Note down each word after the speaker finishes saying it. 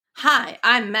Hi,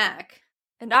 I'm Mac.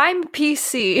 And I'm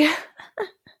PC.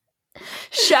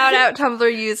 Shout out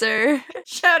Tumblr user.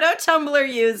 Shout out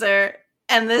Tumblr user.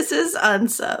 And this is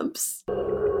Unsubs.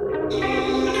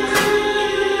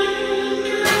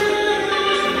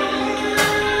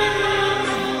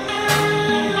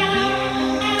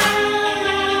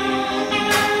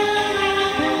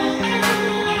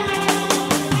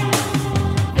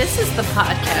 This is the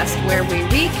podcast where we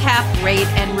recap, rate,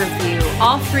 and review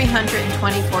all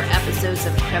 324 episodes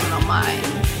of Criminal Minds.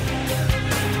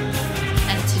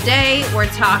 And today we're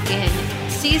talking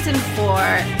Season 4,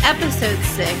 Episode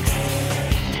 6,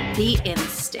 The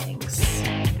Instincts.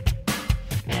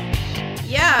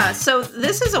 Yeah, so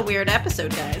this is a weird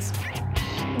episode, guys.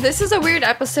 This is a weird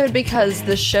episode because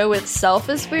the show itself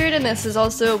is weird, and this is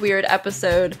also a weird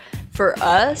episode for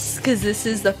us, because this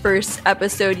is the first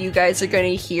episode you guys are going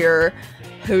to hear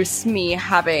host me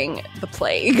having the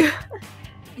plague.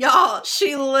 Y'all,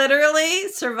 she literally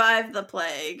survived the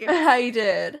plague. I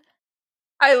did.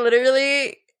 I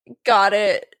literally got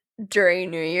it during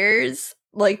New Year's.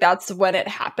 Like, that's when it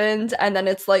happened, and then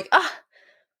it's like,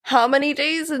 how many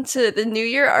days into the new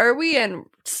year are we? And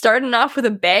starting off with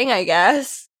a bang, I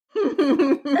guess.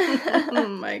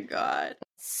 Oh my god.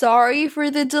 Sorry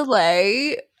for the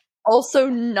delay. Also,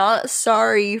 not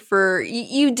sorry for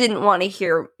you didn't want to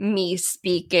hear me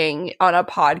speaking on a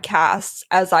podcast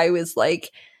as I was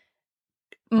like,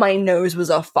 my nose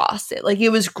was a faucet. Like, it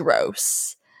was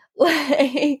gross.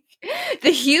 Like,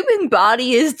 the human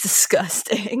body is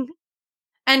disgusting.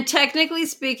 And technically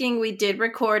speaking, we did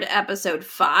record episode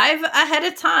 5 ahead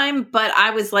of time, but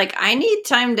I was like, I need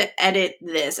time to edit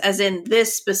this, as in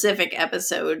this specific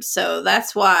episode. So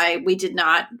that's why we did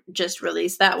not just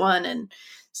release that one and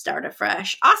start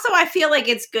afresh. Also, I feel like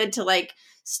it's good to like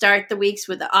start the weeks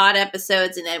with the odd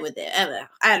episodes and then with the,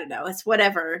 I don't know, it's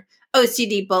whatever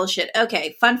OCD bullshit.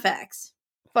 Okay, fun facts.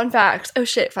 Fun facts. Oh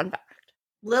shit, fun fact.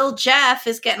 Lil Jeff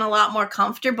is getting a lot more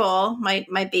comfortable. My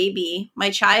baby, my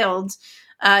child.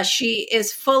 She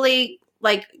is fully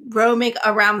like roaming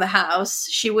around the house.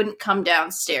 She wouldn't come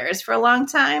downstairs for a long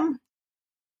time,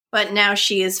 but now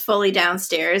she is fully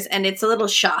downstairs, and it's a little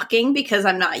shocking because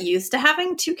I'm not used to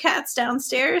having 2 cats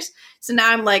downstairs. So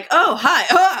now I'm like, oh, hi,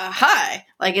 hi.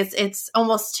 Like it's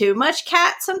almost too much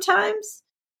cat sometimes,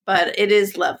 but it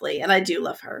is lovely, and I do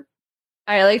love her.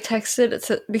 I like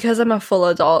texted because I'm a full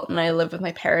adult and I live with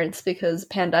my parents because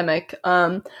pandemic.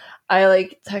 I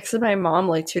like texted my mom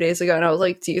like 2 days ago and I was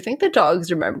like, do you think the dogs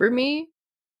remember me?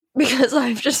 Because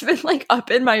I've just been like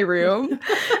up in my room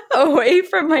away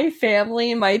from my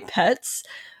family and my pets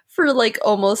for like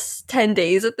almost 10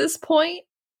 days at this point.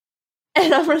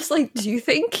 And I'm just like, do you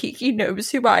think Kiki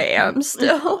knows who I am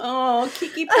still? Oh,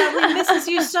 Kiki probably misses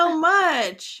you so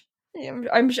much.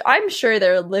 I'm sure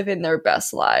they're living their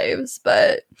best lives,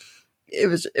 but it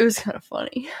was kind of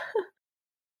funny.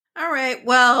 All right.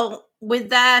 Well, with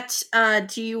that,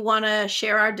 do you want to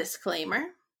share our disclaimer?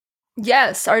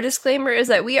 Yes, our disclaimer is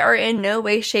that we are in no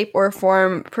way, shape, or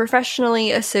form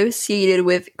professionally associated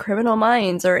with Criminal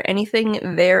Minds or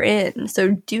anything therein,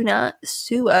 so do not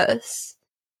sue us.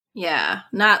 Yeah,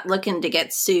 not looking to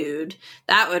get sued.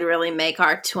 That would really make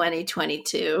our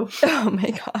 2022. Oh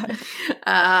my god.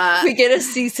 We get a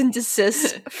cease and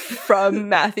desist from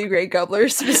Matthew Gray Gubler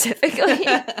specifically.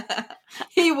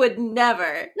 He would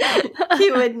never. He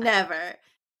would never.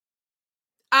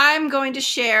 I'm going to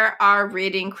share our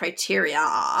rating criteria.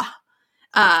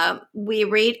 We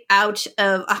rate out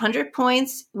of 100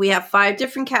 points. We have 5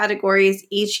 different categories.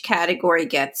 Each category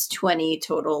gets 20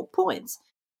 total points.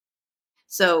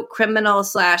 So criminal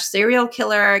 / serial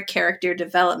killer, character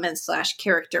development /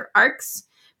 character arcs,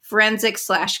 forensic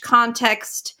 /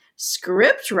 context,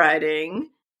 script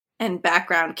writing, and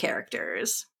background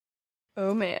characters.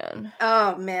 Oh man.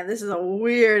 Oh man, this is a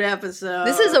weird episode.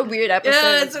 This is a weird episode.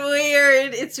 Yeah, it's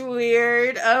weird. It's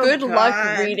weird. Oh, Good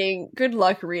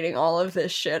luck reading all of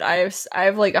this shit. I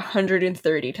have like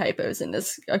 130 typos in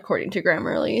this according to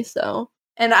Grammarly, so.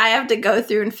 And I have to go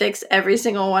through and fix every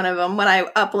single one of them when I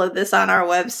upload this on our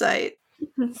website.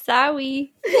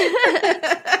 Sorry.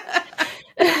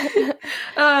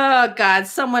 Oh, God.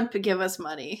 Someone give us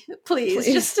money. Please.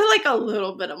 Just like a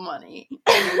little bit of money.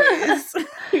 Anyways.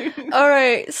 All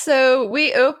right. So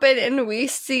we open and we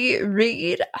see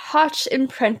Reed, Hotch, and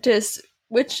Prentice,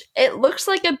 which it looks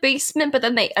like a basement, but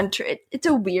then they enter it. It's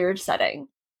a weird setting.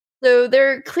 So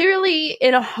they're clearly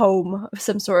in a home of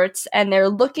some sorts, and they're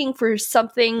looking for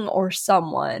something or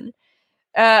someone.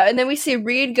 And then we see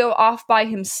Reed go off by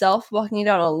himself, walking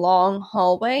down a long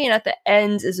hallway, and at the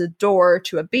end is a door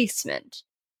to a basement.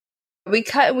 We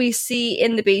cut and we see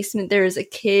in the basement there is a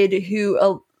kid who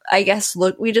I guess,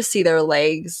 we just see their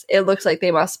legs. It looks like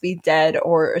they must be dead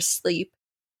or asleep.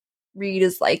 Reed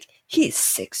is like, he's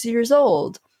 6 years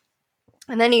old.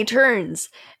 And then he turns,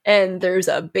 and there's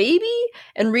a baby,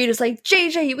 and Reed is like,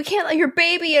 JJ, we can't let your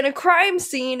baby in a crime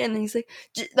scene. And then he's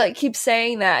like keeps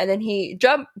saying that, and then he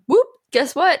whoop,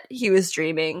 guess what? He was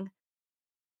dreaming.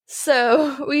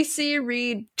 So we see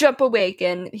Reed jump awake,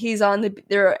 and he's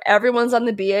everyone's on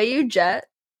the BAU jet.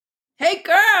 Hey,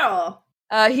 girl!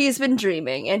 He's been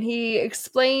dreaming, and he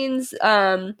explains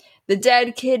the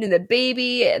dead kid and the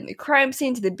baby and the crime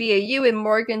scene to the BAU, and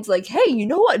Morgan's like, hey, you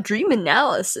know what? Dream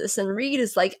analysis. And Reed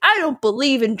is like, I don't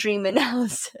believe in dream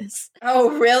analysis.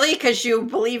 Oh, really? Because you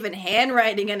believe in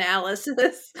handwriting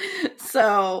analysis.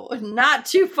 So, not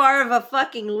too far of a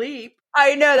fucking leap.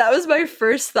 I know, that was my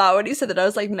first thought when he said that. I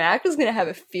was like, Mac is gonna have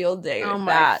a field day with that. Oh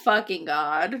my fucking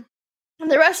god.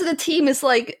 And the rest of the team is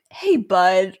like, hey,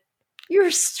 bud,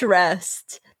 you're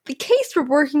stressed. The case we're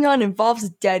working on involves a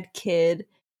dead kid.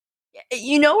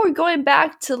 You know, we're going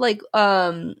back to Las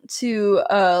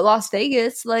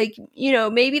Vegas. Like, you know,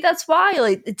 maybe that's why.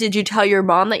 Like, did you tell your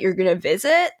mom that you're gonna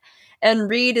visit? And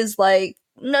Reed is like,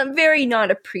 very not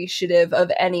appreciative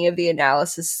of any of the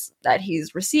analysis that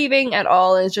he's receiving at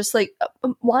all. And it's just like,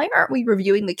 why aren't we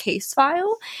reviewing the case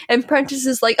file? And Prentice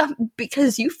is like,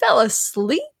 because you fell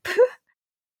asleep.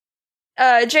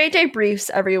 JJ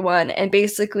briefs everyone, and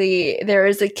basically there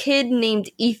is a kid named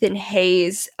Ethan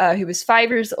Hayes who was 5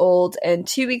 years old, and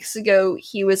 2 weeks ago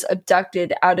he was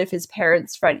abducted out of his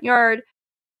parents' front yard.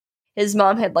 His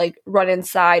mom had run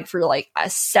inside for a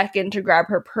second to grab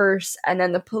her purse, and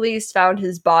then the police found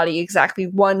his body exactly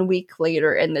 1 week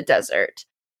later in the desert.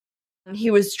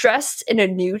 He was dressed in a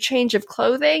new change of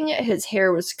clothing, his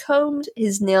hair was combed,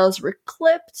 his nails were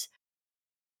clipped.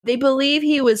 They believe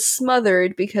he was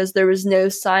smothered because there was no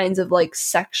signs of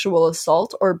sexual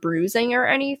assault or bruising or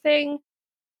anything.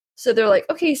 So they're like,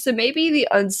 okay, so maybe the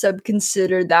unsub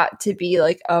considered that to be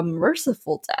a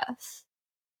merciful death.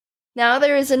 Now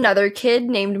there is another kid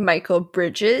named Michael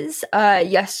Bridges.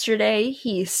 Yesterday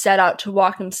he set out to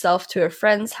walk himself to a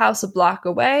friend's house a block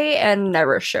away and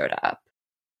never showed up.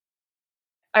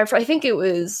 I think it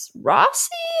was Rossi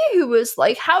who was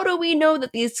like, how do we know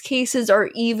that these cases are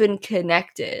even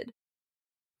connected?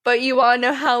 But you want to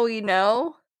know how we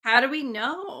know? How do we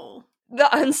know? The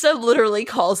unsub literally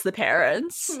calls the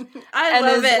parents. I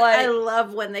love it. I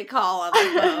love when they call on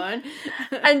the phone.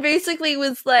 And basically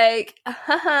was like,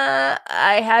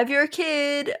 I have your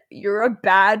kid. You're a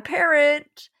bad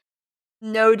parent.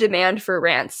 No demand for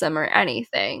ransom or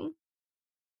anything.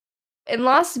 In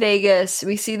Las Vegas,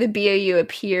 we see the BAU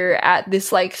appear at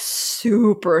this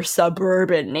super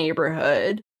suburban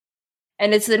neighborhood.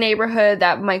 And it's the neighborhood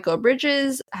that Michael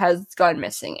Bridges has gone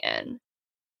missing in.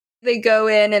 They go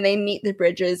in and they meet the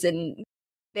Bridges, and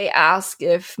they ask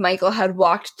if Michael had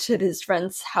walked to his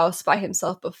friend's house by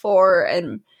himself before.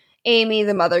 And Amy,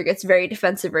 the mother, gets very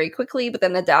defensive very quickly, but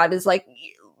then the dad is like,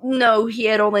 no, he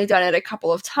had only done it a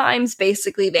couple of times.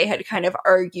 Basically, they had kind of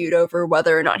argued over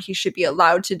whether or not he should be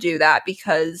allowed to do that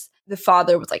because the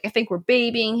father was like, I think we're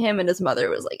babying him, and his mother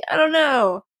was like, I don't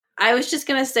know. I was just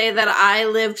going to say that I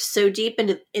lived so deep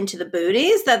into the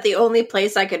boonies that the only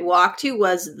place I could walk to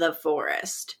was the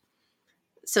forest.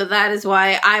 So that is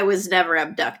why I was never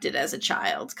abducted as a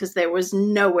child, because there was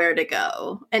nowhere to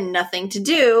go and nothing to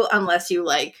do unless you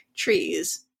like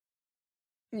trees.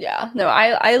 Yeah, no,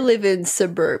 I live in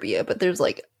suburbia, but there's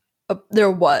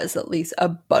there was at least a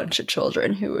bunch of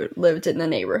children who lived in the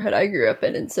neighborhood I grew up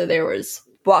in, and so there was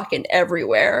walking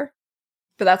everywhere.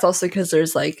 But that's also because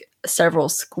there's several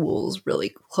schools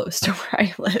really close to where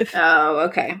I live. Oh,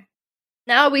 okay.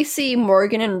 Now we see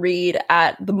Morgan and Reed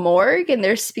at the morgue, and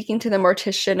they're speaking to the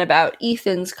mortician about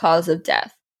Ethan's cause of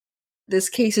death. This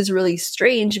case is really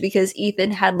strange because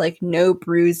Ethan had no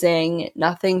bruising,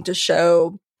 nothing to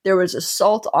show. There was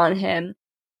assault on him,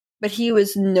 but he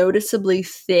was noticeably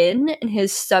thin, and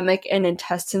his stomach and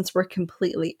intestines were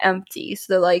completely empty.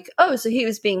 So they're like, oh, so he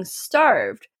was being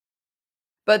starved.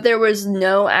 But there was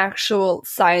no actual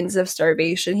signs of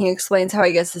starvation. He explains how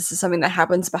I guess this is something that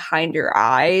happens behind your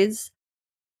eyes.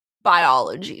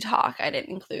 Biology talk. I didn't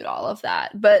include all of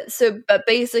that. But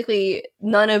basically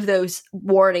none of those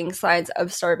warning signs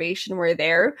of starvation were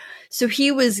there. So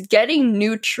he was getting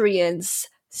nutrients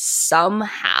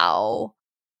somehow.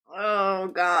 Oh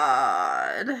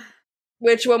god.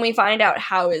 Which when we find out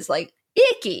how is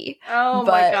icky. Oh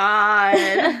my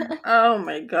god. Oh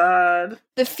my god.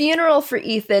 The funeral for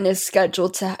Ethan is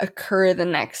scheduled to occur the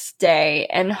next day,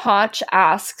 and Hotch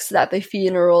asks that the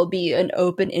funeral be an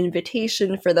open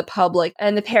invitation for the public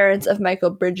and the parents of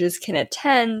Michael Bridges can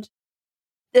attend.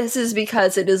 This is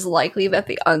because it is likely that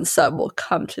the unsub will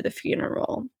come to the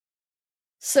funeral.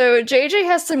 So JJ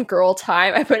has some girl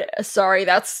time. I put, sorry,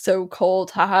 that's so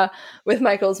cold, haha, with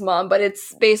Michael's mom, but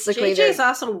it's basically JJ's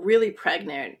also really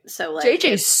pregnant, so like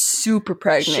JJ's super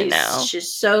pregnant now.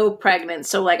 She's so pregnant,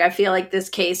 so like I feel like this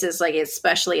case is like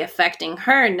especially affecting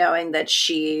her, knowing that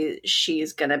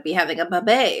she's gonna be having a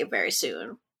baby very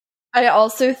soon. I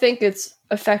also think it's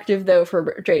effective though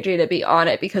for JJ to be on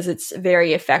it because it's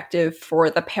very effective for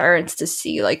the parents to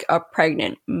see like a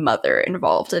pregnant mother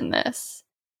involved in this.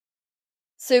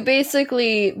 So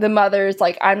basically, the mother's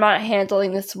like, I'm not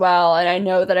handling this well, and I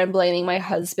know that I'm blaming my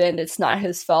husband. It's not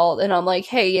his fault. And I'm like,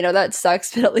 hey, you know, that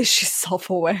sucks, but at least she's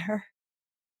self-aware.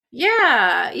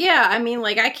 Yeah. I mean,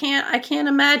 like, I can't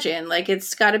imagine. Like,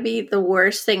 it's got to be the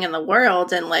worst thing in the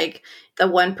world. And, like, the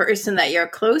one person that you're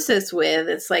closest with,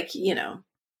 it's like, you know.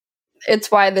 It's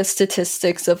why the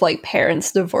statistics of, like,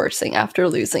 parents divorcing after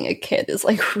losing a kid is,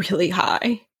 like, really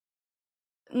high.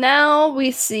 Now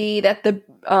we see that the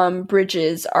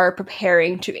Bridges are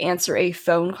preparing to answer a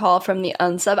phone call from the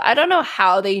unsub. I don't know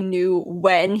how they knew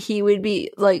when he would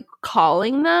be, like,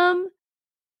 calling them.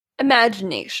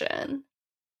 Imagination.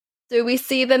 So we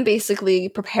see them basically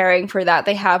preparing for that.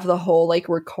 They have the whole, like,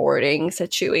 recording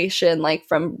situation, like,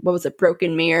 from, what was it,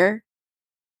 Broken Mirror?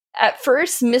 At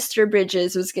first, Mr.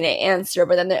 Bridges was going to answer,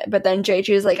 but then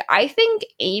JJ was like, I think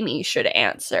Amy should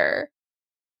answer.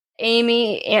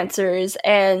 Amy answers,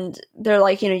 and they're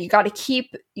like, you know, you got to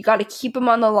keep him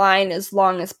on the line as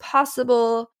long as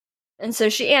possible. And so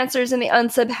she answers, and the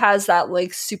unsub has that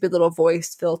like stupid little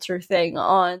voice filter thing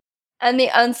on. And the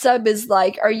unsub is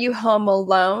like, are you home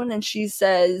alone? And she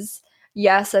says,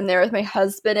 yes, I'm there with my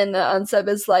husband. And the unsub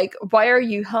is like, why are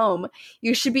you home?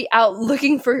 You should be out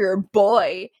looking for your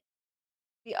boy.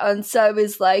 The unsub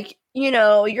is like, you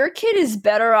know, your kid is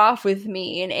better off with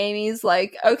me. And Amy's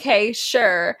like, okay,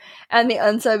 sure. And the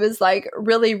unsub is like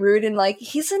really rude and like,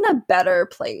 he's in a better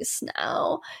place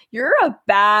now. You're a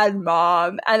bad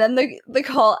mom. And then the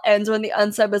call ends when the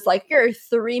unsub is like, your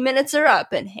 3 minutes are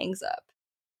up, and hangs up.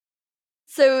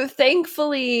 So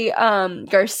thankfully,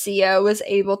 Garcia was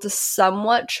able to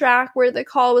somewhat track where the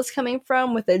call was coming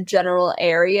from with a general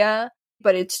area.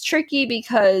 But it's tricky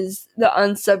because the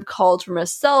unsub called from a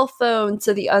cell phone,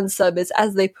 so the unsub is,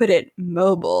 as they put it,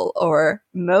 mobile or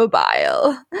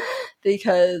mobile,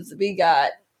 because we got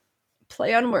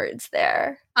play on words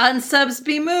there. Unsubs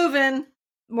be moving.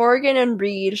 Morgan and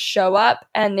Reed show up,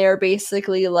 and they're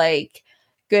basically like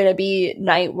gonna be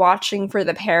night watching for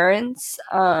the parents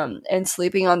and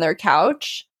sleeping on their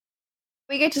couch.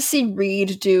 We get to see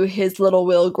Reed do his little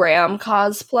Will Graham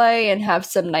cosplay and have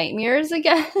some nightmares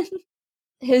again.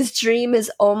 His dream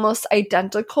is almost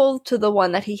identical to the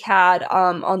one that he had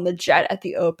on the jet at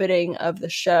the opening of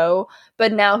the show,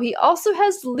 but now he also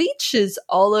has leeches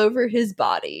all over his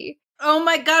body. Oh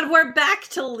my god, we're back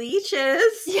to leeches!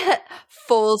 Yeah,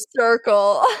 full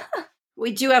circle.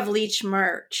 We do have leech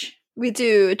merch. We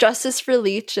do. Justice for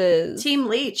leeches. Team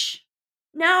Leech.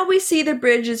 Now we see the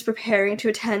Bridges preparing to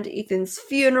attend Ethan's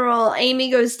funeral. Amy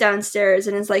goes downstairs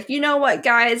and is like, you know what,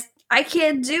 guys? I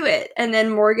can't do it. And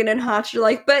then Morgan and Hotch are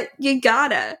like, but you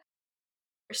gotta.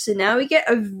 So now we get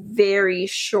a very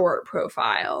short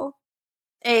profile.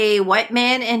 A white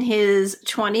man in his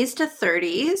 20s to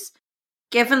 30s.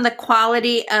 Given the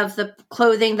quality of the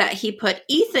clothing that he put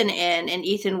Ethan in, and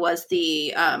Ethan was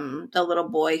the little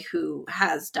boy who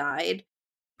has died,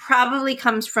 probably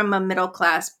comes from a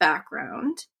middle-class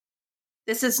background.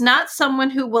 This is not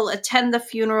someone who will attend the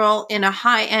funeral in a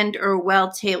high-end or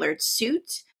well-tailored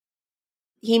suit.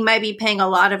 He might be paying a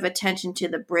lot of attention to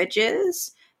the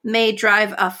Bridges, may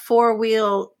drive a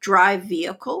four-wheel drive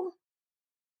vehicle.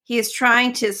 He is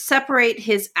trying to separate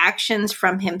his actions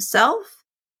from himself,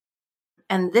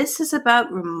 and this is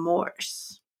about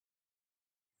remorse.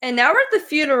 And now we're at the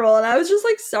funeral, and I was just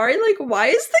like, sorry, like, why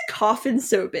is the coffin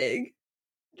so big?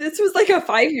 This was like a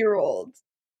 5-year-old.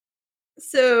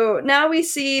 So now we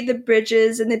see the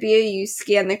Bridges and the BAU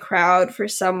scan the crowd for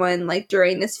someone like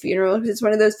during this funeral, because it's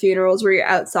one of those funerals where you're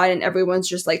outside and everyone's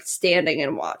just like standing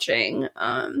and watching,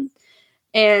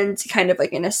 and kind of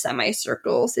like in a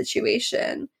semicircle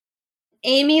situation.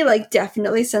 Amy like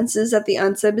definitely senses that the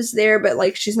unsub is there, but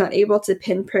like she's not able to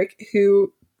pinprick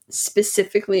who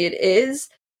specifically it is.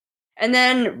 And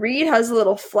then Reed has a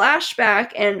little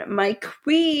flashback, and my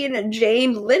queen,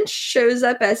 Jane Lynch, shows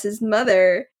up as his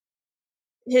mother.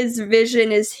 His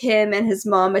vision is him and his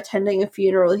mom attending a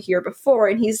funeral here before,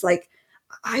 and he's like,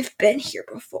 I've been here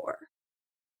before.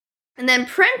 And then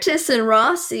Prentice and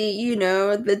Rossi, you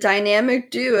know, the dynamic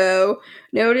duo,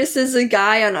 notices a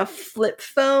guy on a flip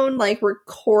phone, like,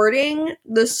 recording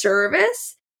the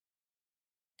service.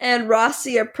 And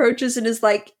Rossi approaches and is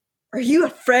like, "Are you a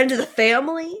friend of the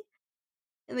family?"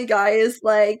 And the guy is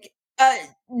like,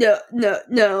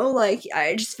 no. Like,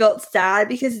 I just felt sad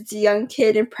because it's a young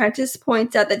kid. And Prentice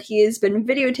points out that he has been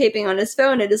videotaping on his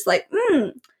phone. And is like,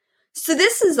 so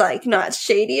this is, like, not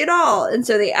shady at all. And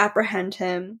so they apprehend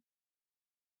him.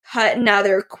 Now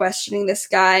they're questioning this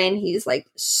guy, and he's, like,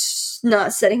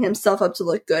 not setting himself up to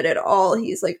look good at all.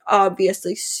 He's, like,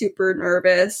 obviously super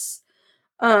nervous.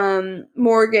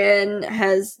 Morgan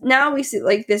has, now we see,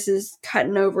 like, this is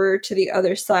cutting over to the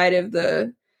other side of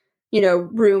the,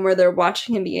 room where they're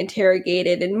watching him be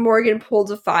interrogated, and Morgan pulls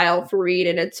a file for Reed,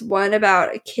 and it's one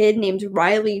about a kid named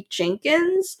Riley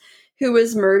Jenkins, who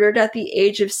was murdered at the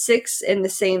age of 6 in the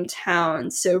same town.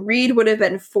 So Reed would have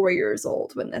been 4 years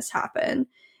old when this happened.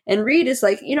 And Reed is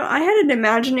like, I had an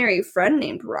imaginary friend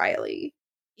named Riley.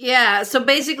 Yeah, so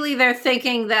basically they're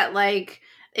thinking that, like,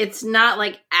 it's not,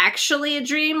 like, actually a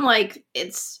dream, like,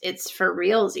 it's for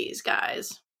realsies,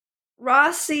 guys.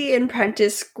 Rossi and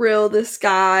Prentice grill this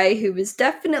guy who is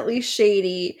definitely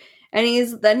shady, and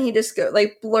he just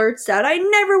blurts out, "I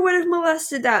never would have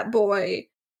molested that boy."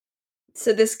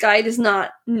 So this guy does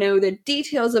not know the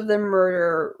details of the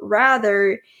murder.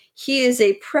 Rather, he is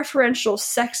a preferential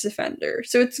sex offender.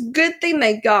 So it's a good thing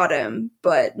they got him,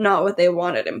 but not what they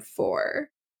wanted him for.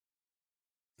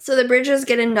 So the Bridges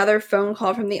get another phone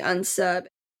call from the unsub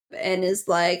and is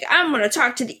like, "I'm going to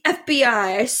talk to the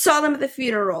FBI. I saw them at the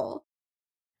funeral."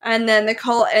 And then the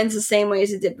call ends the same way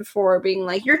as it did before, being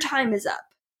like, "Your time is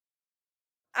up."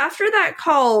 After that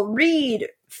call, Reed,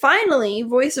 finally,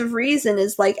 voice of reason,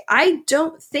 is like, "I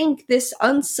don't think this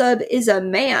unsub is a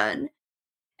man."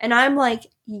 And I'm like,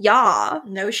 yeah.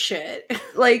 No shit.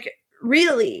 Like,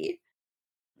 really?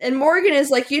 And Morgan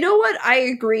is like, "You know what? I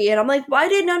agree." And I'm like, why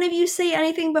did none of you say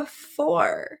anything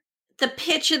before? The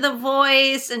pitch of the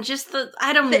voice and just the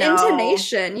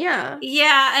intonation, yeah.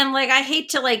 Yeah, and, like, I hate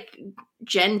to, like,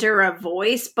 gender a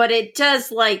voice, but it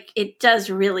does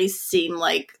really seem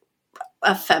like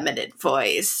a feminine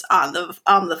voice on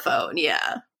the phone,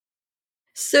 yeah.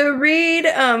 So Reed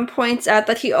points out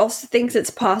that he also thinks it's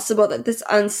possible that this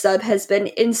unsub has been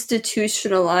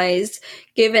institutionalized,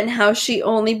 given how she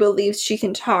only believes she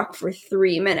can talk for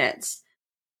 3 minutes.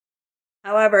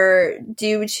 However,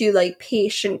 due to,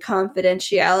 patient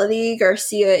confidentiality,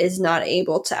 Garcia is not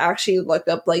able to actually look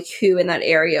up, who in that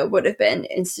area would have been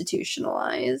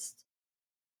institutionalized.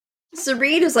 So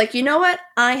Reed is like, "You know what?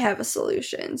 I have a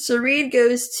solution." So Reed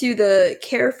goes to the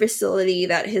care facility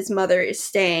that his mother is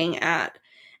staying at,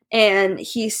 and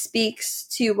he speaks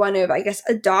to one of, I guess,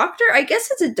 a doctor. I guess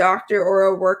it's a doctor or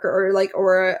a worker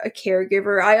or a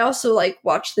caregiver. I also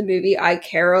watched the movie I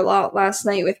Care a Lot last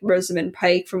night with Rosamund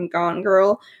Pike from Gone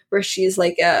Girl, where she's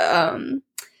a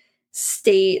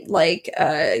state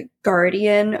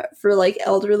guardian for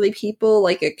elderly people,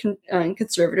 a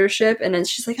conservatorship, and then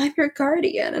she's like, "I'm your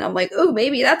guardian," and I'm like, oh,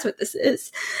 maybe that's what this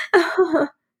is.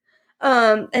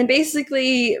 And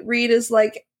basically Reed is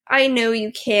like, "I know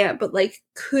you can't, but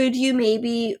could you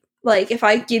maybe, if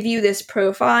I give you this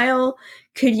profile,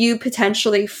 could you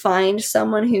potentially find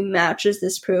someone who matches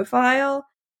this profile?"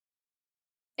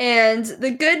 And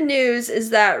the good news is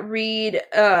that Reed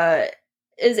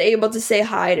is able to say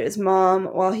hi to his mom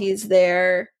while he's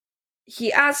there.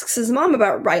 He asks his mom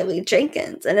about Riley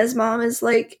Jenkins, and his mom is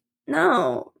like,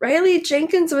 "No, Riley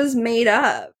Jenkins was made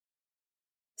up."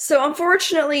 So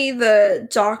unfortunately, the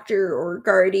doctor or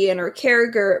guardian or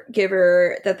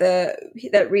caregiver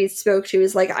that Reed spoke to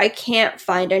is like, "I can't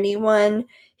find anyone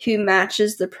who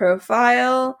matches the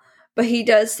profile." But he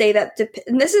does say that,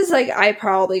 and this is I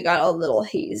probably got a little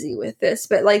hazy with this,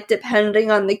 but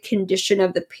depending on the condition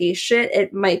of the patient,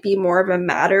 it might be more of a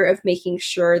matter of making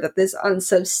sure that this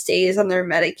unsub stays on their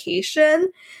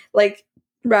medication,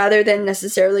 rather than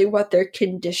necessarily what their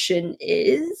condition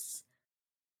is.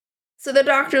 So the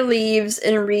doctor leaves,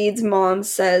 and Reed's mom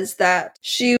says that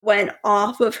she went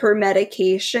off of her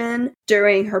medication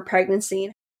during her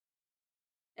pregnancy.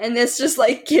 And this just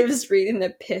gives Reed an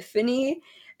epiphany.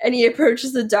 And he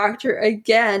approaches the doctor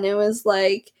again and was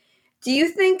like, "Do you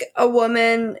think a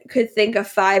woman could think a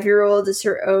 5-year-old is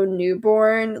her own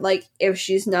newborn, if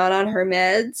she's not on her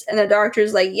meds?" And the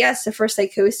doctor's like, "Yes, if her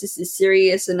psychosis is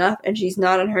serious enough and she's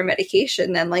not on her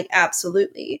medication, then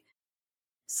absolutely."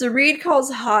 So Reed calls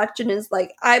Hotch and is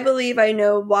like, "I believe I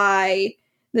know why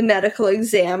the medical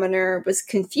examiner was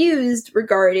confused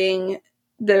regarding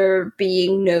there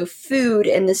being no food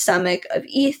in the stomach of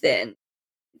Ethan.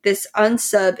 This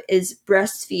unsub is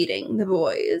breastfeeding the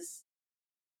boys."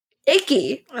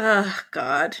 Icky. Oh,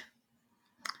 God.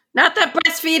 Not that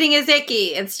breastfeeding is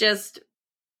icky. It's just...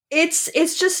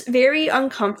 It's just very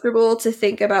uncomfortable to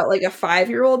think about like a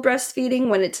 5-year-old breastfeeding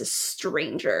when it's a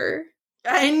stranger.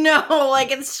 I know,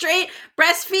 like it's straight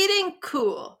breastfeeding,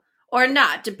 cool. Or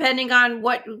not, depending on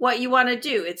what you want to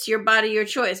do. It's your body, your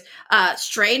choice.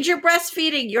 Stranger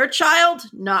breastfeeding your child,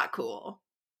 not cool.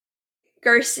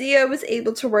 Garcia was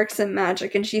able to work some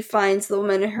magic and she finds the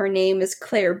woman, her name is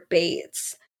Claire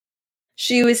Bates.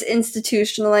 She was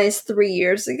institutionalized 3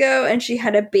 years ago and she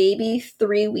had a baby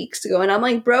 3 weeks ago. And I'm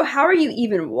like, bro, how are you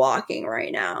even walking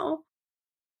right now?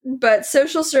 But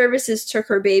social services took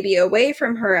her baby away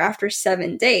from her after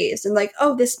 7 days. And like,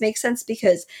 oh, this makes sense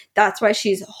because that's why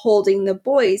she's holding the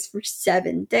boys for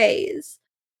 7 days.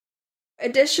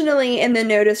 Additionally, in the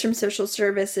notice from social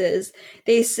services,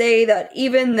 they say that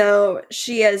even though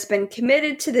she has been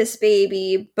committed to this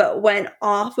baby but went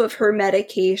off of her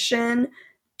medication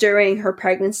during her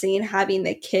pregnancy and having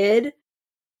the kid,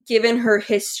 given her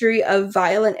history of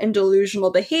violent and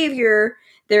delusional behavior,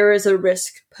 there is a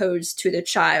risk posed to the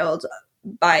child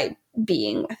by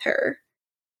being with her.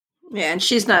 Yeah, and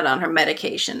she's not on her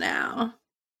medication now.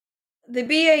 The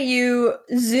BAU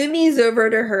zoomies over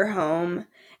to her home,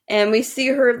 and we see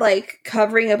her like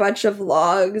covering a bunch of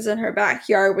logs in her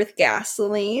backyard with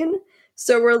gasoline.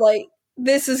 So we're like,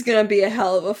 this is gonna be a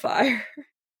hell of a fire.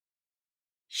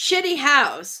 Shitty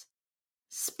house.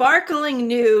 Sparkling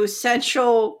new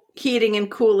central heating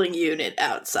and cooling unit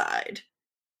outside.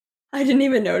 I didn't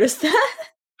even notice that.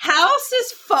 House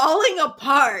is falling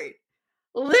apart.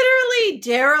 Literally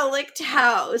derelict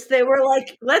house. They were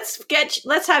like,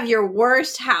 let's have your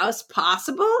worst house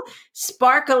possible.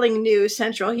 Sparkling new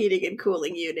central heating and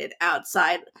cooling unit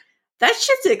outside. That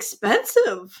shit's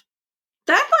expensive.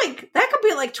 That could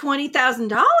be like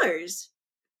 $20,000.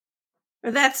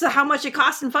 Or that's how much it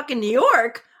costs in fucking New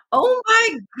York. Oh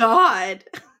my god.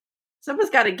 Someone's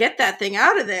got to get that thing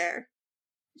out of there.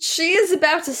 She is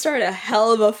about to start a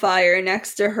hell of a fire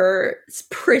next to her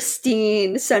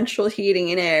pristine central heating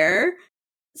and air.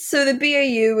 So the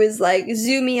BAU is like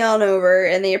zooming on over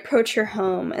and they approach her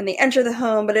home and they enter the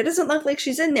home, but it doesn't look like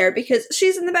she's in there because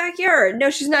she's in the backyard.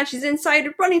 No, she's not. She's inside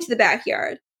running to the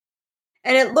backyard.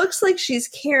 And it looks like she's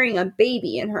carrying a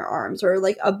baby in her arms or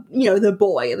like the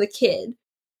boy, the kid.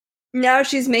 Now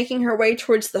she's making her way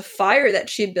towards the fire that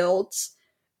she built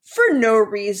for no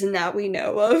reason that we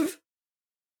know of.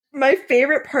 My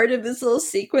favorite part of this little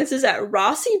sequence is that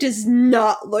Rossi does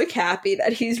not look happy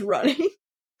that he's running.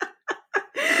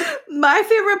 My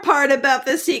favorite part about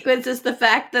this sequence is the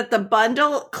fact that the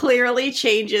bundle clearly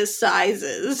changes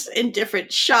sizes in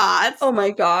different shots. Oh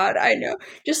my god, I know.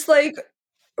 Just like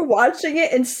watching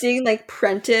it and seeing like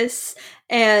Prentice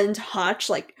and Hotch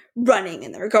like running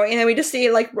and they're going, and then we just see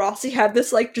like Rossi have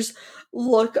this like just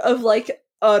look of like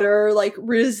utter like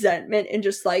resentment and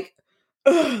just like,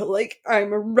 ugh, like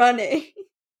I'm running.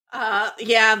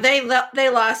 Yeah, they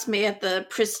lost me at the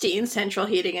pristine central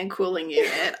heating and cooling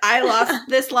unit.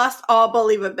 Lost all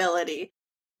believability.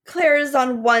 Claire is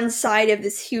on one side of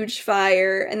this huge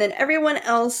fire, and then everyone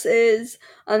else is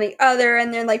on the other,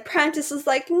 and then like Prentice is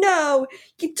like, no,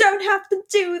 you don't have to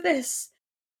do this.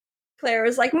 Claire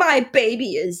is like, my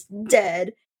baby is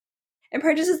dead. And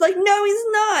Prentice is like, no, he's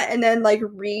not. And then, like,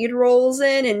 Reed rolls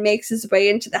in and makes his way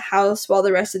into the house while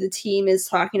the rest of the team is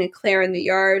talking to Claire in the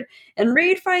yard. And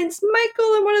Reed finds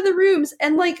Michael in one of the rooms.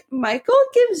 And, like, Michael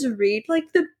gives Reed, like,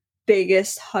 the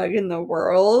biggest hug in the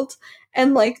world.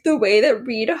 And, like, the way that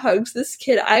Reed hugs this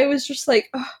kid, I was just like,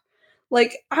 ugh.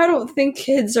 Like, I don't think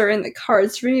kids are in the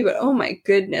cards for me, but oh my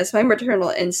goodness, my maternal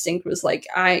instinct was like,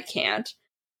 I can't.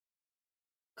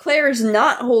 Claire is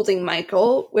not holding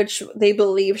Michael, which they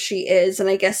believe she is, and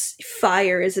I guess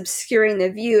fire is obscuring the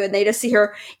view, and they just see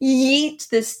her yeet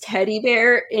this teddy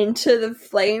bear into the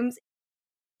flames.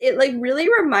 It, like, really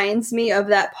reminds me of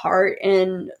that part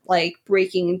in, like,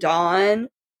 Breaking Dawn,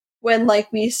 when,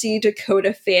 like, we see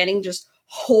Dakota Fanning just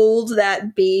hold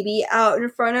that baby out in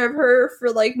front of her for,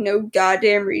 like, no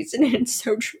goddamn reason, and it's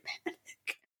so dramatic.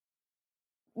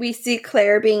 We see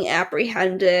Claire being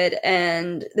apprehended,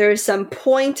 and there's some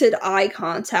pointed eye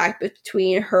contact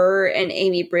between her and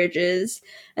Amy Bridges.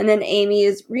 And then Amy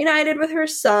is reunited with her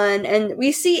son, and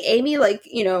we see Amy, like,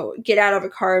 get out of a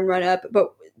car and run up,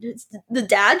 but the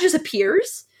dad just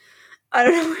appears. I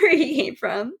don't know where he came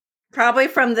from. Probably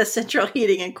from the central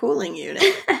heating and cooling unit.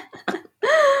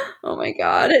 Oh my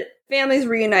god. Family's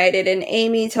reunited, and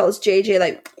Amy tells JJ,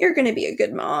 like, you're gonna be a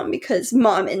good mom because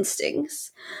mom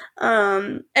instincts.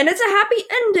 And it's a happy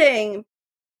ending.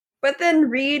 But then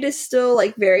Reed is still,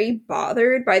 like, very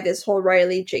bothered by this whole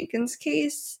Riley Jenkins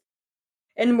case.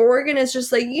 And Morgan is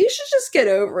just like, you should just get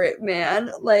over it,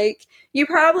 man. Like, you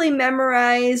probably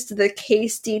memorized the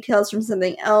case details from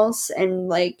something else, and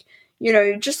like, you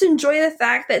know, just enjoy the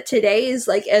fact that today is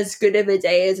like as good of a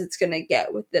day as it's gonna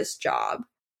get with this job.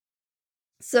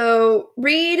 So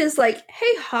Reed is like,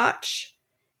 hey, Hotch,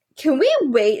 can we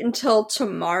wait until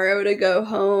tomorrow to go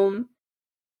home?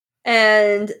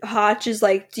 And Hotch is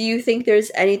like, do you think there's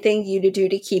anything you to do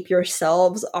to keep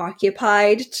yourselves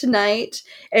occupied tonight?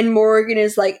 And Morgan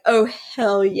is like, oh,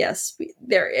 hell yes,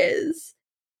 there is.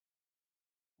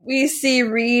 We see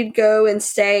Reed go and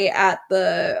stay at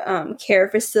the care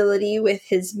facility with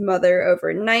his mother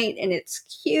overnight, and it's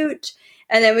cute.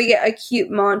 And then we get a cute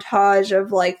montage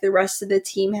of, like, the rest of the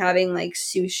team having, like,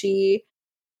 sushi.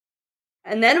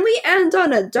 And then we end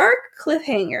on a dark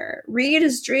cliffhanger. Reed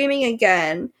is dreaming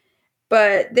again,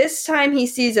 but this time he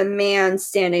sees a man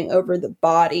standing over the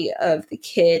body of the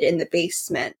kid in the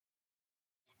basement.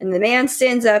 And the man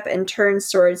stands up and turns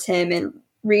towards him, and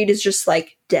Reed is just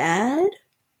like, Dad?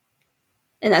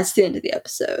 And that's the end of the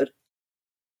episode.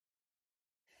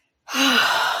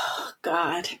 Oh,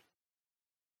 God.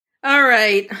 All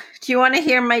right. Do you want to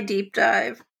hear my deep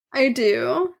dive? I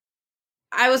do.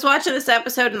 I was watching this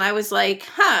episode and I was like,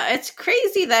 it's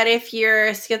crazy that if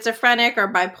you're schizophrenic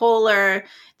or bipolar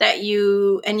that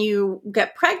you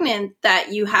get pregnant,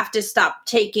 that you have to stop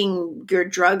taking your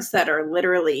drugs that are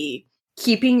literally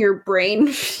keeping your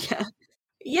brain.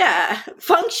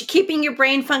 Keeping your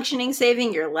brain functioning,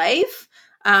 saving your life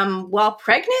while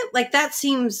pregnant. Like, that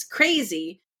seems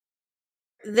crazy.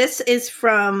 This is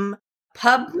from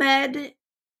PubMed.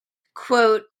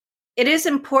 Quote, it is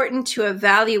important to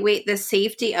evaluate the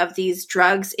safety of these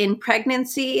drugs in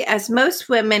pregnancy, as most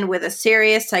women with a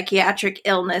serious psychiatric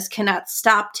illness cannot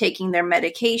stop taking their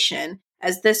medication,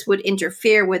 as this would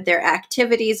interfere with their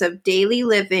activities of daily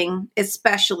living,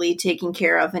 especially taking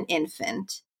care of an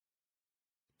infant.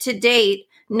 To date,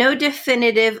 no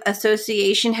definitive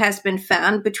association has been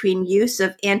found between use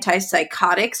of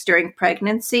antipsychotics during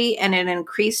pregnancy and an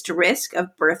increased risk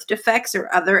of birth defects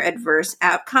or other adverse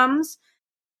outcomes.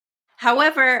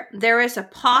 However, there is a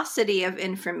paucity of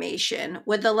information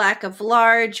with the lack of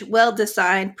large,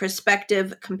 well-designed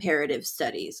prospective comparative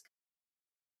studies.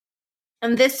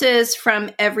 And this is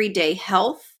from Everyday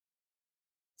Health.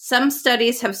 Some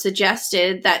studies have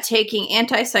suggested that taking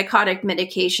antipsychotic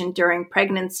medication during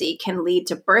pregnancy can lead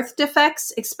to birth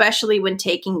defects, especially when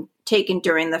taken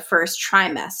during the first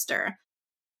trimester.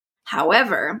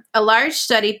 However, a large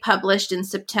study published in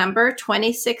September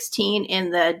 2016 in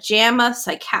the JAMA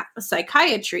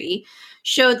Psychiatry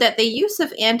showed that the use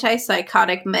of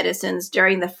antipsychotic medicines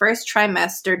during the first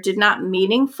trimester did not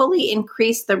meaningfully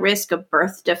increase the risk of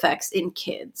birth defects in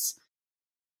kids.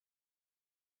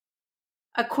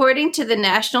 According to the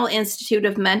National Institute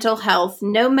of Mental Health,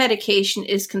 no medication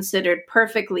is considered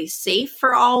perfectly safe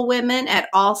for all women at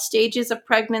all stages of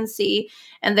pregnancy,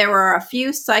 and there are a few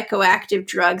psychoactive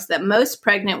drugs that most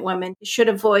pregnant women should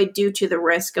avoid due to the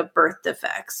risk of birth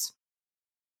defects.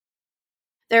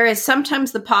 There is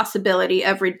sometimes the possibility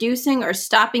of reducing or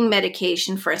stopping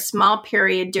medication for a small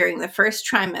period during the first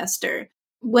trimester,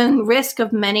 when risk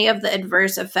of many of the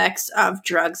adverse effects of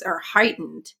drugs are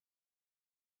heightened.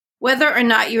 Whether or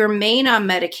not you remain on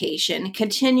medication,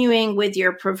 continuing with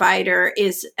your provider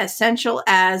is essential,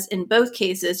 as in both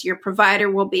cases, your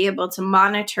provider will be able to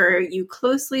monitor you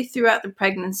closely throughout the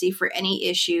pregnancy for any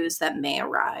issues that may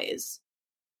arise.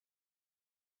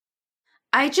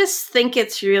 I just think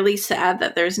it's really sad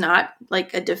that there's not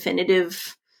like a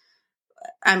definitive,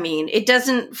 it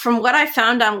doesn't, from what I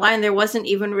found online, there wasn't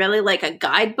even really like a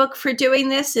guidebook for doing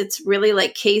this. It's really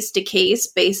like case to case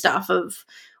based off of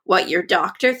what your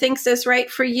doctor thinks is right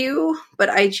for you.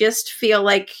 But I just feel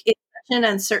like it's such an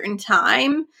uncertain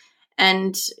time,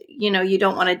 and, you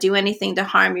don't want to do anything to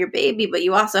harm your baby, but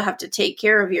you also have to take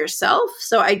care of yourself.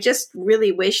 So I just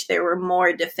really wish there were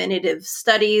more definitive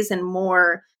studies and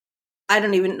more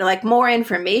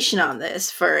information on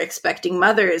this for expecting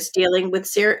mothers dealing with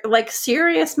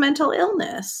serious mental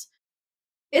illness.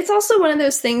 It's also one of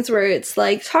those things where it's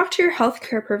like, talk to your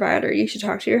healthcare provider. You should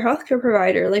talk to your healthcare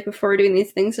provider, like, before doing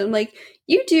these things. And like,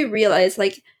 you do realize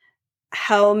like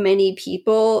how many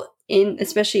people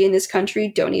especially in this country,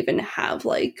 don't even have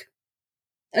like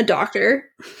a doctor.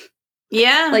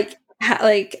 Yeah.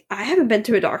 like I haven't been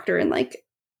to a doctor in like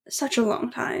such a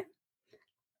long time.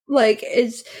 Like,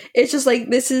 it's just like,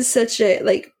 this is such a,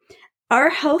 like,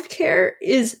 our healthcare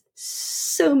is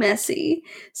so messy.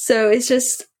 So it's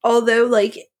just, although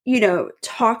like,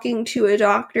 talking to a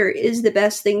doctor is the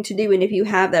best thing to do, and if you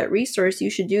have that resource, you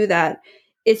should do that.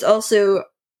 It's also,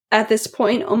 at this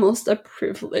point, almost a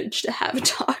privilege to have a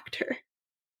doctor.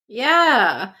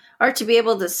 Yeah. Or to be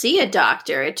able to see a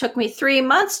doctor. It took me 3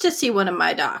 months to see one of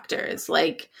my doctors.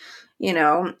 Like,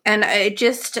 and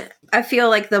I feel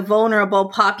like the vulnerable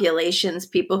populations,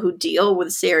 people who deal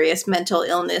with serious mental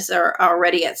illness, are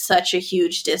already at such a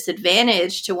huge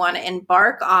disadvantage to want to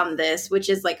embark on this, which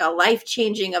is like a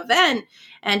life-changing event.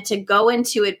 And to go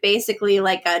into it basically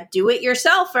like a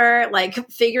do-it-yourselfer, like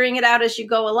figuring it out as you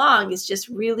go along, is just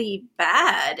really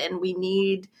bad. And we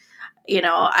need,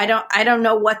 I don't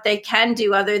know what they can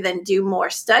do other than do more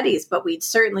studies, but we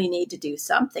certainly need to do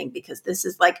something, because this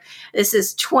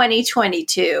is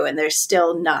 2022 and there's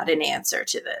still not an answer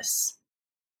to this.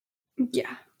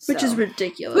 Yeah. Which is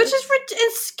ridiculous.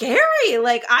 It's scary.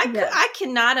 Like I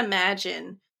cannot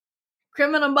imagine.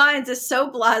 Criminal Minds is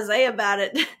so blasé about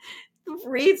it.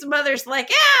 Reed's mother's like,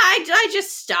 yeah, I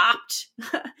just stopped.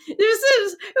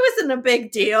 It wasn't a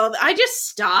big deal. I just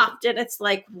stopped. And it's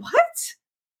like, what?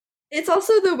 It's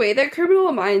also the way that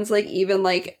Criminal Minds, like, even,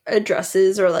 like,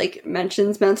 addresses or, like,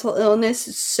 mentions mental illness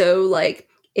is so, like,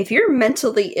 if you're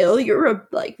mentally ill, you're a,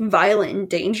 like, violent and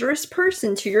dangerous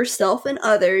person to yourself and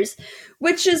others,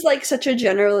 which is, like, such a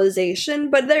generalization,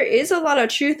 but there is a lot of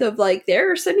truth of, like,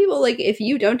 there are some people, like, if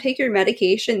you don't take your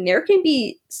medication, there can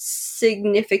be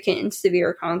significant and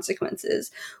severe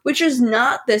consequences, which is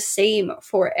not the same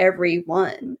for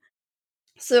everyone.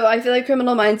 So I feel like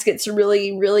Criminal Minds gets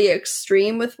really, really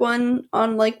extreme with one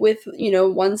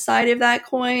side of that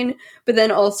coin. But then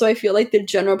also I feel like the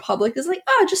general public is like,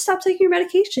 oh, just stop taking your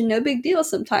medication. No big deal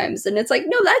sometimes. And it's like,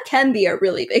 no, that can be a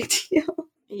really big deal.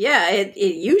 Yeah, it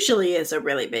usually is a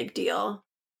really big deal.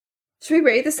 Should we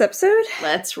rate this episode?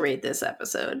 Let's rate this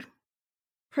episode.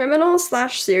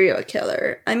 Criminal/serial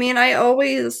killer. I mean, I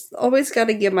always got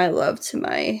to give my love to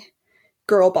my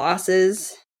girl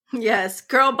bosses. Yes,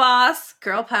 girl boss,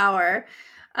 girl power.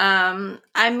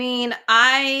 I mean,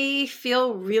 I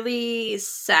feel really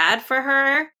sad for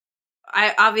her.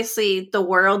 Obviously the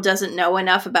world doesn't know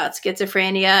enough about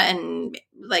schizophrenia and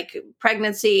like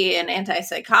pregnancy and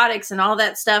antipsychotics and all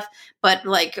that stuff, but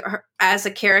like as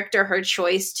a character, her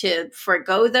choice to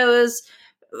forgo those,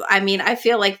 I mean, I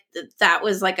feel like that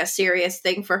was like a serious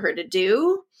thing for her to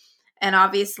do. And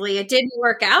obviously it didn't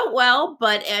work out well,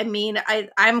 but I mean,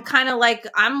 I'm kind of like,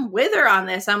 I'm with her on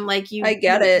this. I'm like, I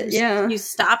get it. Yeah. You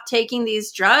stop taking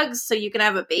these drugs so you can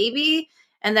have a baby.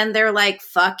 And then they're like,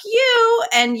 fuck you.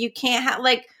 And you can't have,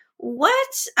 like,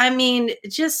 what? I mean,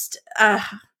 just,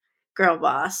 girl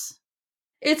boss.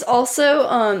 It's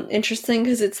also interesting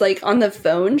because it's like on the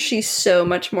phone, she's so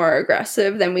much more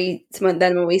aggressive than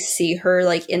when we see her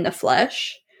like in the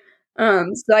flesh.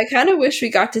 So I kind of wish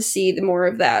we got to see more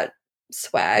of that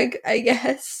swag, I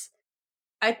guess.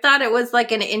 I thought it was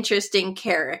like an interesting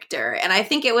character, and I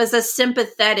think it was a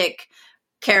sympathetic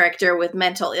character with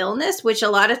mental illness, which a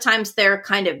lot of times they're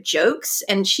kind of jokes,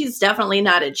 and she's definitely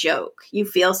not a joke. You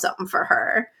feel something for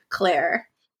her, Claire.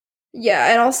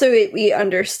 Yeah, and also we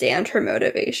understand her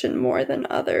motivation more than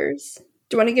others.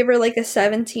 Do you want to give her like a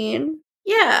 17?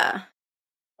 Yeah.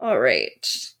 All right.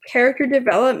 Character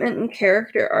development and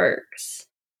character arcs.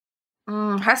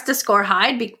 Has to score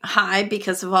high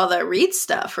because of all the Reed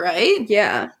stuff, right?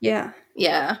 Yeah.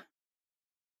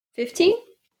 15?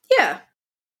 Yeah.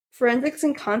 Forensics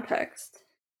and context.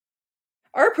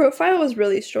 Our profile was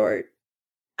really short.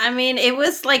 I mean, it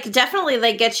was like definitely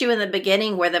they get you in the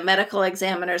beginning where the medical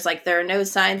examiner's like, there are no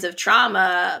signs of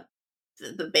trauma.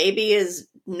 The baby is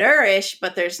nourished,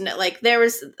 but there's no, like, that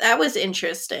was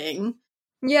interesting.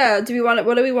 Yeah.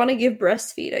 What do we want to give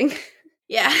breastfeeding?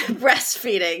 Yeah,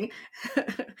 breastfeeding.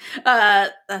 A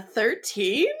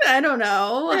 13? I don't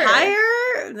know. Sure.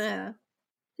 Higher? Yeah.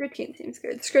 13 seems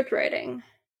good. Script writing.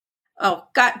 Oh,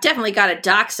 definitely got to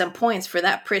dock some points for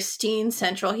that pristine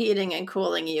central heating and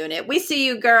cooling unit. We see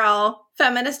you, girl.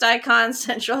 Feminist icon,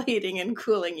 central heating and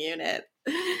cooling unit.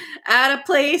 Out of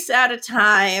place, out of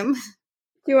time. Do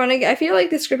you want to? I feel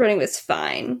like the script writing was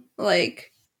fine.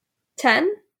 Like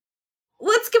 10?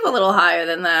 Let's give a little higher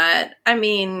than that. I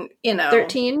mean,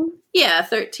 13? Yeah,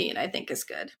 13 I think is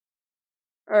good.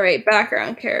 All right,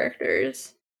 background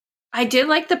characters. I did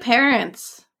like the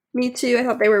parents. Me too. I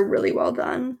thought they were really well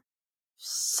done.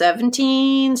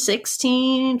 17,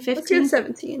 16, 15? Let's do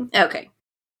 17. Okay.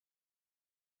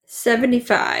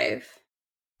 75.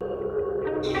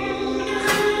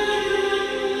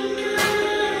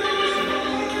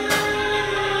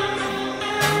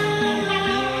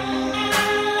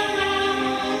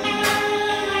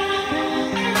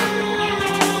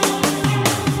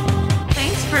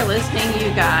 Listening,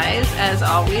 you guys. As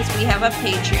always, we have a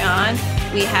Patreon,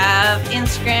 we have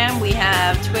Instagram, we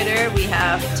have Twitter, we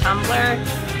have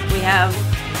Tumblr, we have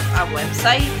a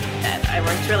website that I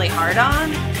worked really hard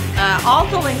on. All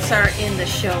the links are in the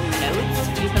show notes.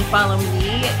 You can follow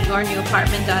me at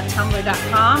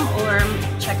yournewapartment.tumblr.com or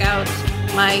check out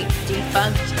my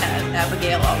defunct, as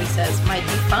Abigail always says, my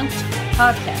defunct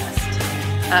podcast,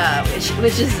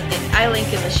 which is, I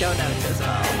link in the show notes as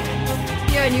well.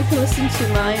 Yeah, and you can listen to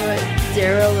my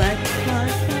Derelict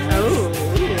podcast. Oh.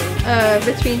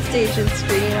 Between Stage and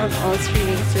Screen on all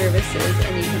streaming services,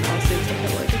 and you can also take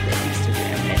a look at the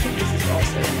Instagram. And I think this is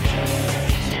also in the show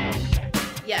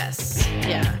notes. Yes,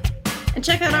 yeah. And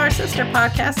check out our sister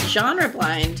podcast, Genre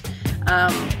Blind,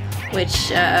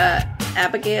 which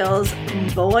Abigail's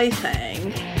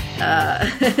boyfriend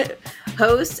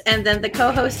hosts, and then the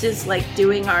co-host is like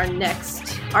doing our next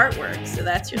artwork, so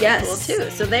that's really cool too.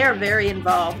 So they are very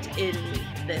involved in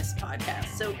this podcast,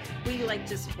 so we like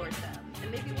to support them,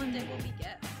 and maybe one day we'll be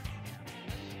guests.